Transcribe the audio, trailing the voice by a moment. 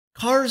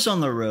Cars on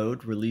the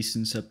Road, released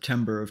in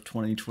September of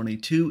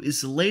 2022,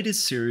 is the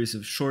latest series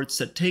of shorts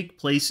that take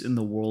place in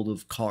the world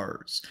of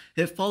cars.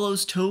 It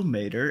follows Tow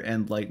Mater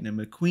and Lightning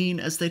McQueen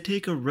as they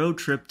take a road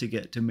trip to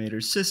get to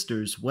Mater's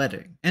sister's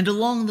wedding. And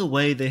along the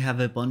way, they have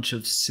a bunch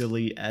of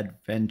silly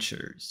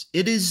adventures.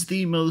 It is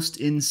the most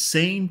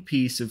insane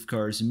piece of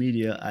Cars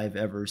media I've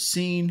ever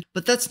seen,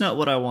 but that's not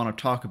what I want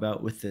to talk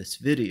about with this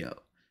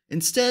video.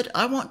 Instead,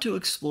 I want to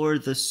explore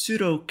the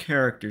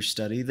pseudo-character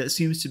study that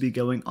seems to be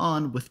going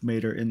on with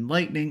Mater and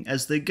Lightning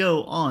as they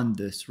go on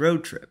this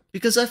road trip,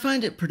 because I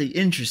find it pretty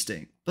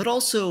interesting, but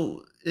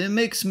also, it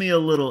makes me a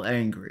little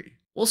angry.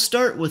 We'll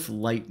start with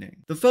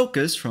Lightning. The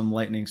focus from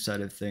Lightning's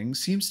side of things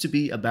seems to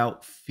be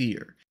about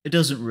fear. It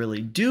doesn't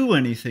really do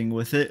anything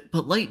with it,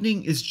 but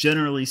Lightning is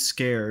generally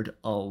scared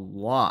a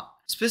lot.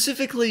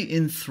 Specifically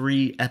in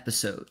 3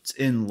 episodes.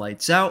 In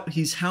Lights Out,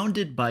 he's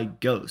hounded by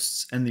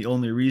ghosts, and the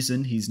only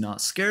reason he's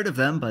not scared of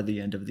them by the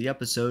end of the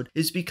episode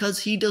is because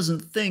he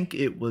doesn't think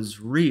it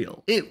was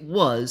real. It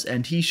was,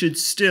 and he should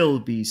still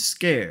be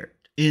scared.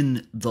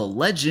 In The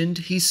Legend,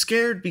 he's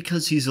scared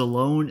because he's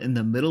alone in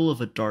the middle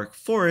of a dark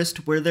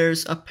forest where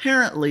there's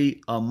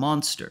apparently a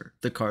monster,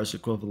 the car's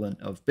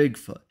equivalent of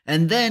Bigfoot.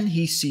 And then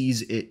he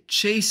sees it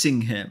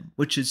chasing him,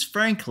 which is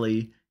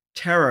frankly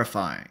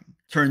terrifying.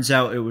 Turns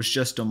out it was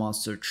just a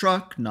monster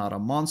truck, not a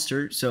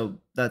monster, so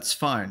that's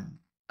fine,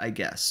 I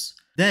guess.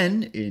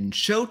 Then, in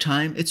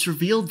Showtime, it's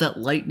revealed that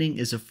Lightning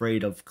is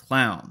afraid of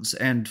clowns,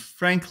 and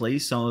frankly,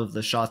 some of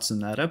the shots in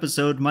that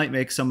episode might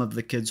make some of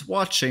the kids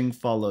watching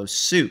follow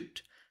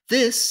suit.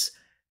 This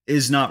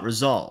is not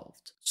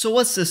resolved. So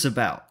what's this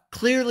about?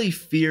 Clearly,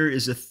 fear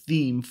is a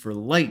theme for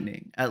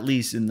Lightning, at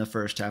least in the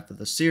first half of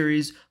the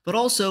series, but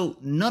also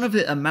none of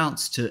it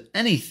amounts to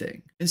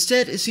anything.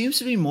 Instead, it seems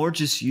to be more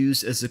just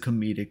used as a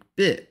comedic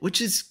bit,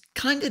 which is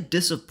kinda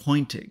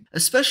disappointing,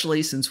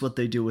 especially since what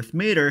they do with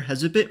Mater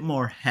has a bit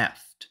more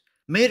heft.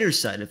 Mater's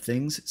side of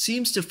things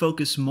seems to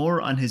focus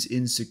more on his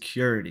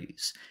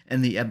insecurities.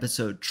 In the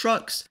episode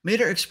Trucks,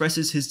 Mater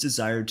expresses his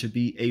desire to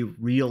be a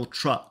real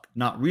truck,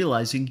 not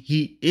realizing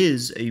he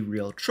is a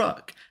real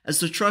truck,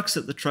 as the trucks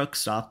at the truck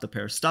stop the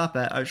pair stop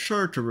at are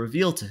sure to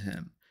reveal to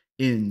him.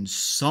 In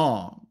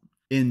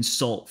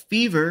Salt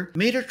Fever,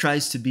 Mater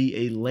tries to be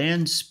a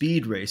land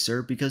speed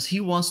racer because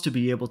he wants to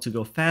be able to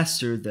go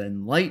faster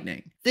than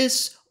Lightning.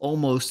 This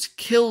almost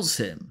kills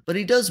him, but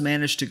he does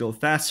manage to go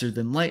faster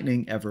than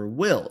Lightning ever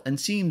will, and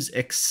seems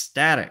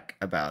ecstatic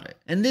about it.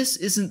 And this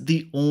isn't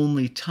the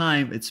only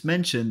time it's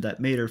mentioned that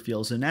Mater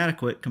feels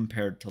inadequate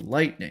compared to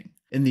Lightning.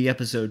 In the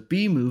episode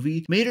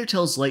B-Movie, Mater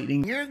tells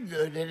Lightning, "You're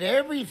good at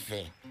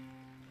everything.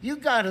 You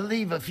gotta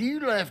leave a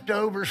few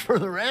leftovers for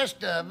the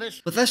rest of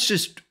us." But that's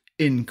just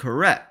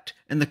incorrect.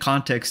 In the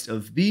context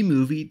of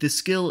B-Movie, the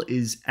skill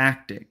is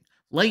acting.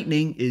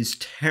 Lightning is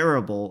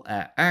terrible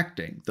at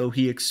acting, though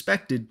he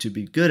expected to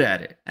be good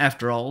at it.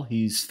 After all,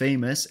 he's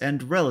famous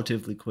and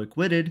relatively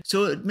quick-witted,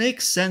 so it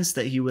makes sense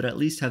that he would at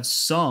least have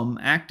some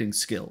acting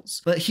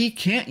skills. But he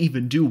can't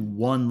even do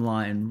one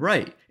line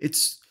right.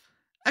 It's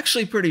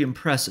actually pretty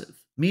impressive.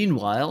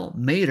 Meanwhile,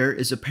 Mater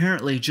is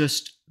apparently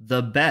just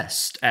the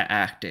best at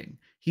acting.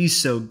 He's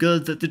so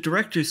good that the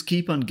directors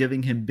keep on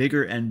giving him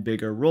bigger and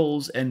bigger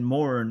roles and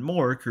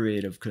more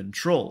creative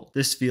control.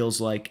 This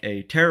feels like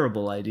a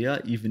terrible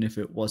idea, even if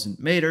it wasn't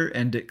Mater,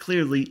 and it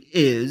clearly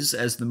is,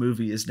 as the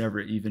movie is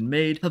never even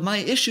made, but my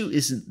issue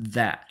isn't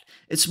that.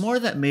 It's more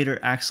that Mater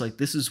acts like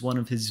this is one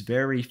of his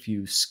very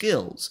few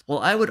skills, while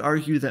I would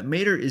argue that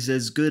Mater is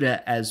as good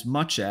at as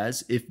much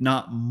as, if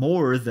not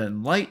more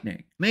than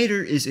Lightning.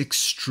 Mater is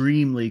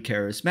extremely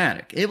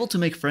charismatic, able to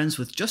make friends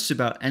with just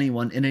about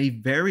anyone in a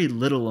very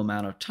little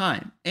amount of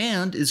time,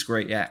 and is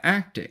great at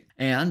acting.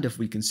 And, if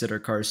we consider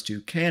Cars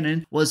 2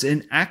 canon, was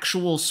an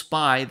actual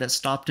spy that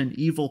stopped an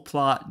evil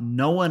plot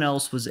no one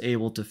else was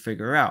able to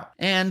figure out,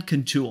 and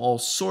can do all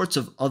sorts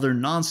of other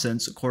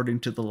nonsense according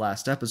to the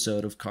last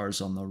episode of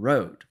Cars on the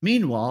Road.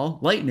 Meanwhile,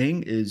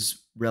 Lightning is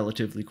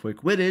relatively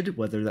quick-witted,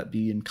 whether that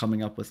be in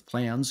coming up with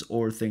plans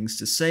or things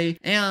to say,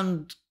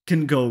 and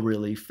can go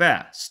really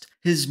fast.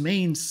 His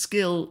main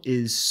skill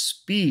is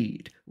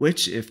speed,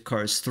 which, if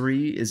Cars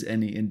 3 is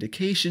any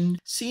indication,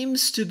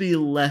 seems to be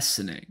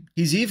lessening.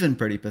 He's even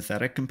pretty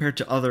pathetic compared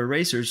to other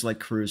racers like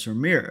Cruz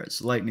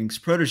Ramirez, Lightning's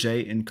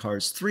protege in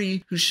Cars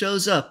 3, who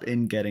shows up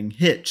in Getting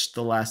Hitched,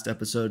 the last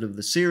episode of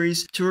the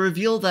series, to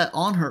reveal that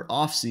on her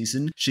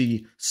off-season,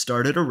 she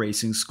started a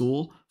racing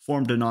school,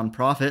 formed a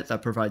non-profit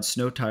that provides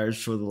snow tires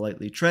for the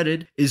lightly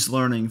treaded, is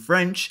learning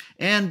French,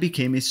 and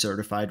became a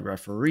certified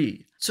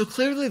referee. So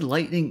clearly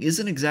Lightning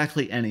isn't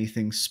exactly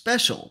anything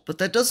special, but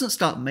that doesn't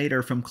stop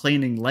Mater from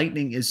claiming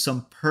Lightning is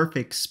some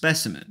perfect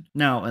specimen.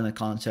 Now, in the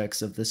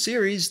context of the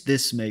series,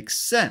 this makes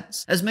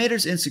sense, as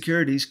Mater's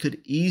insecurities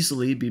could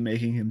easily be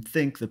making him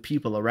think the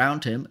people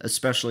around him,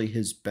 especially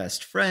his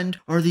best friend,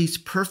 are these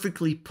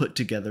perfectly put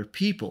together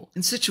people.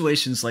 In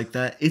situations like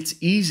that, it's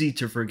easy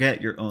to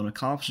forget your own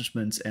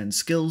accomplishments and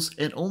skills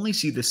and only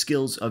see the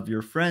skills of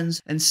your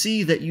friends and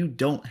see that you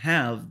don't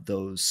have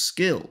those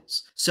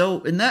skills.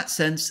 So in that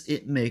sense,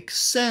 it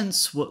makes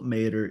sense what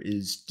Mater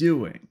is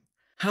doing.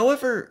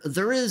 However,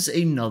 there is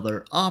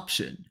another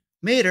option.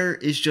 Mater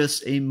is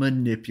just a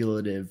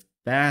manipulative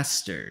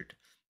bastard.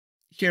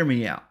 Hear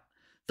me out.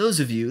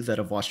 Those of you that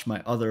have watched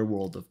my other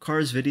World of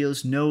Cars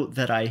videos know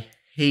that I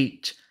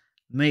hate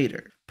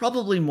Mater.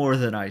 Probably more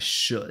than I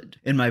should.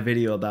 In my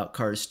video about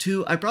Cars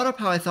 2, I brought up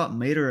how I thought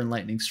Mater and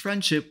Lightning's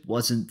friendship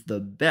wasn't the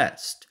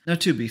best. Now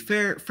to be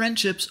fair,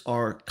 friendships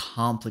are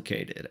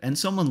complicated, and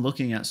someone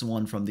looking at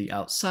someone from the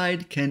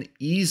outside can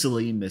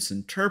easily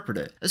misinterpret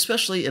it,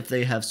 especially if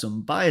they have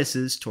some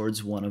biases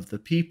towards one of the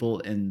people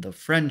in the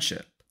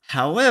friendship.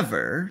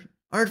 However,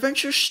 our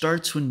adventure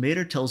starts when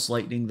Mater tells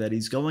Lightning that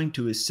he's going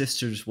to his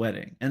sister's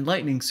wedding, and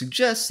Lightning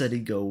suggests that he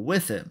go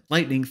with him.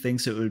 Lightning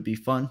thinks it would be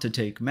fun to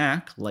take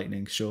Mac,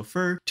 Lightning's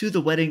chauffeur, to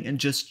the wedding and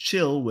just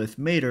chill with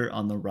Mater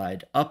on the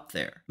ride up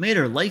there.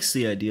 Mater likes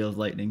the idea of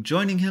Lightning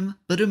joining him,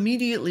 but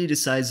immediately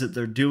decides that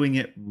they're doing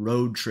it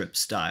road trip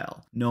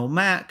style. No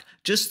Mac,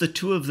 just the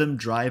two of them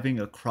driving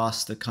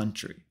across the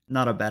country.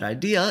 Not a bad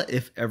idea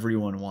if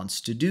everyone wants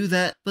to do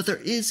that, but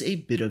there is a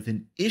bit of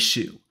an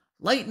issue.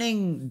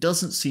 Lightning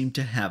doesn't seem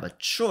to have a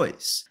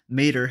choice.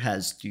 Mater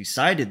has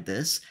decided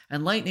this,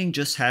 and Lightning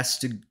just has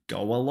to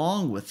go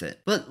along with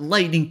it. But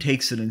Lightning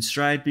takes it in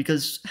stride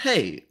because,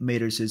 hey,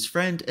 Mater's his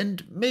friend,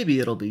 and maybe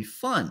it'll be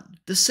fun.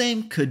 The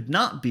same could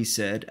not be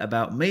said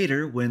about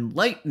Mater when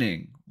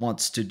Lightning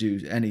wants to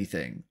do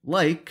anything,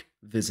 like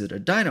visit a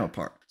dino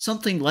park,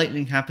 something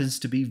Lightning happens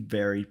to be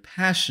very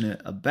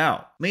passionate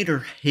about.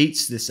 Mater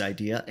hates this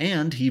idea,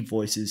 and he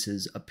voices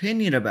his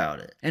opinion about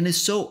it, and is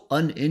so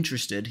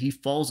uninterested he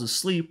falls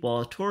asleep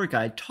while a tour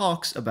guide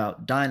talks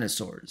about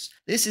dinosaurs.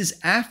 This is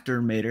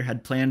after Mater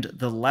had planned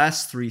the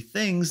last 3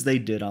 things they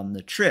did on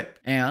the trip,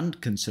 and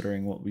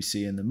considering what we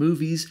see in the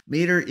movies,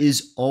 Mater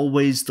is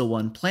always the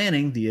one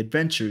planning the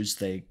adventures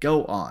they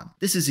go on.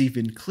 This is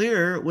even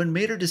clearer when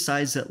Mater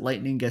decides that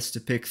Lightning gets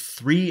to pick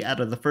 3 out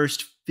of the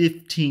first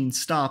 15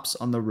 stops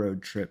on the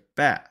road trip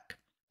back.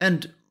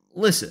 And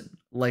listen,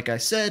 like I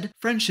said,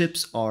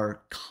 friendships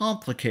are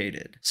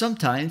complicated.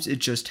 Sometimes it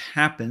just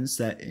happens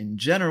that in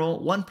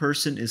general, one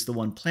person is the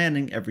one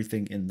planning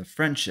everything in the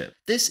friendship.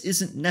 This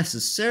isn't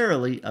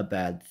necessarily a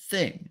bad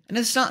thing. And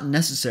it's not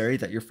necessary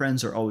that your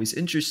friends are always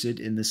interested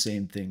in the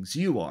same things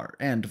you are,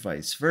 and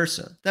vice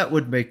versa. That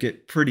would make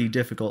it pretty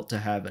difficult to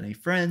have any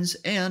friends,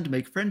 and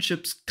make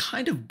friendships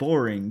kind of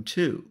boring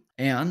too.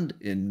 And,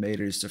 in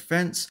Mater's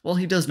defense, while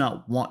he does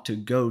not want to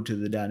go to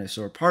the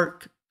dinosaur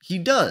park, he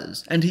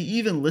does, and he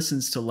even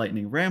listens to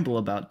Lightning ramble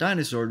about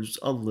dinosaurs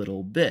a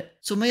little bit.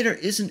 So Mater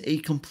isn't a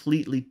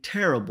completely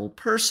terrible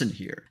person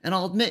here, and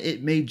I'll admit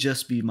it may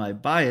just be my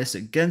bias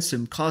against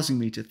him causing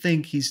me to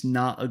think he's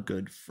not a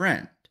good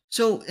friend.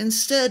 So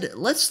instead,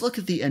 let's look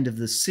at the end of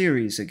the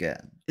series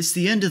again. It's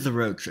the end of the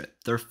road trip.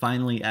 They're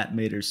finally at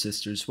Mater's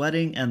sister's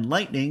wedding, and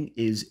Lightning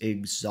is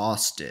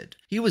exhausted.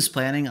 He was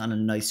planning on a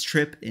nice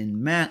trip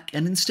in Mac,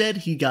 and instead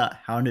he got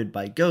hounded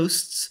by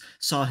ghosts,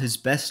 saw his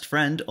best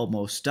friend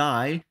almost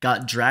die,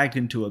 got dragged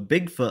into a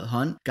Bigfoot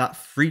hunt, got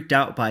freaked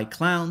out by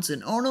clowns,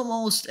 and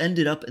almost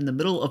ended up in the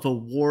middle of a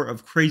war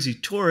of crazy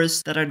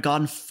tourists that had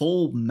gone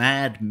full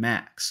Mad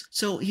Max.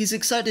 So he's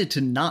excited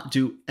to not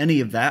do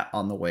any of that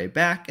on the way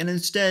back, and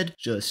instead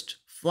just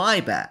fly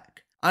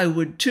back. I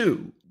would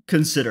too,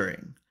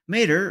 considering.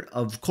 Mater,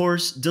 of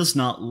course, does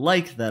not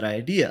like that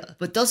idea,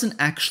 but doesn't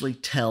actually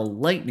tell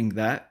Lightning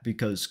that,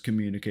 because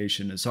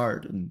communication is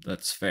hard, and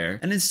that's fair,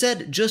 and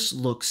instead just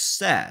looks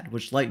sad,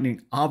 which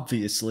Lightning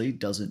obviously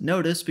doesn't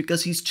notice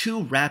because he's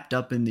too wrapped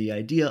up in the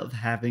idea of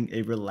having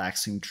a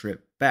relaxing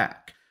trip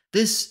back.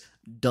 This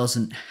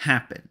doesn't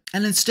happen.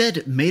 And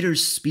instead,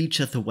 Mater's speech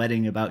at the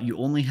wedding about you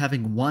only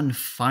having one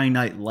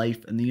finite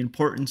life and the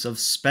importance of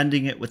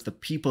spending it with the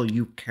people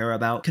you care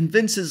about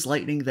convinces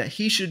Lightning that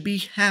he should be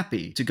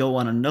happy to go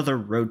on another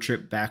road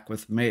trip back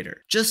with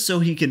Mater, just so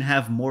he can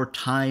have more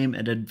time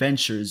and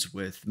adventures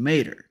with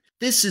Mater.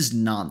 This is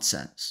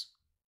nonsense.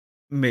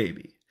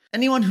 Maybe.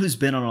 Anyone who's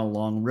been on a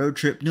long road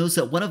trip knows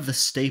that one of the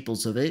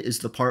staples of it is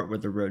the part where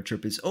the road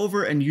trip is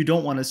over and you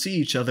don't want to see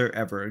each other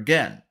ever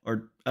again,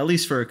 or at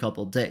least for a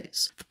couple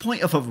days. The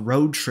point of a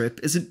road trip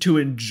isn't to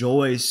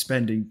enjoy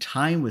spending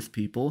time with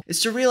people, it's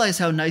to realize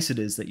how nice it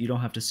is that you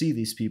don't have to see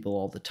these people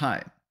all the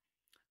time.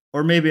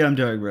 Or maybe I'm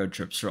doing road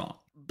trips wrong.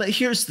 But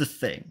here's the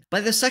thing.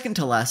 By the second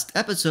to last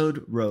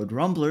episode, Road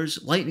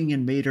Rumblers, Lightning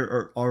and Mater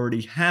are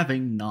already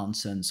having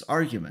nonsense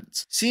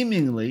arguments,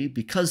 seemingly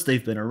because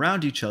they've been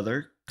around each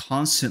other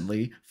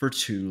constantly for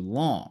too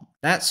long.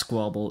 That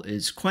squabble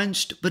is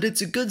quenched, but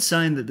it's a good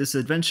sign that this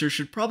adventure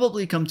should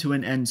probably come to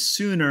an end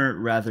sooner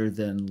rather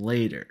than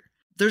later.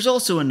 There's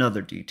also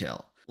another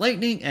detail.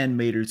 Lightning and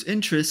Mater's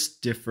interests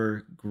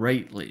differ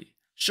greatly.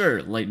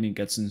 Sure, Lightning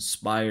gets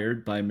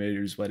inspired by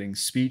Mater's wedding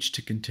speech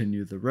to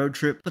continue the road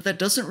trip, but that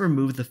doesn't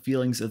remove the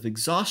feelings of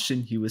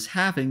exhaustion he was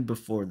having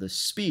before the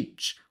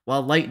speech.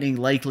 While Lightning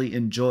likely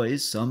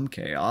enjoys some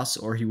chaos,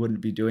 or he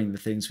wouldn't be doing the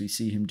things we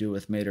see him do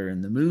with Mater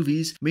in the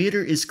movies,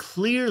 Mater is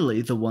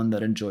clearly the one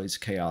that enjoys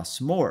chaos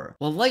more,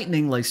 while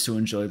Lightning likes to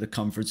enjoy the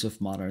comforts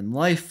of modern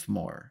life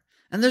more.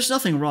 And there's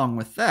nothing wrong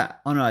with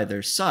that on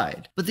either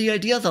side. But the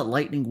idea that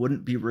Lightning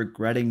wouldn't be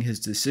regretting his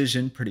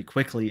decision pretty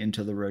quickly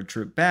into the road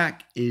trip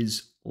back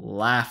is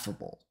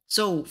laughable.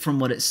 So, from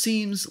what it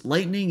seems,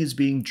 Lightning is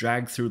being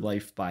dragged through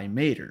life by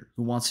Mater,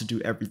 who wants to do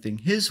everything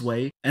his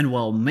way, and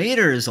while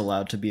Mater is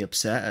allowed to be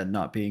upset at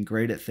not being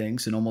great at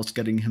things and almost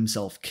getting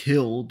himself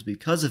killed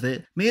because of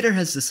it, Mater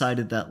has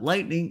decided that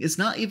Lightning is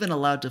not even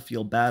allowed to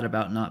feel bad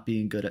about not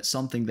being good at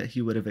something that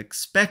he would have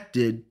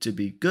expected to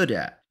be good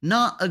at.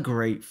 Not a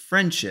great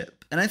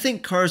friendship, and I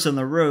think Cars on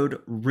the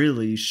Road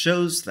really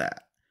shows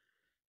that.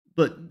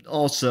 But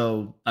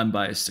also, I'm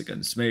biased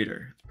against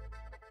Mater.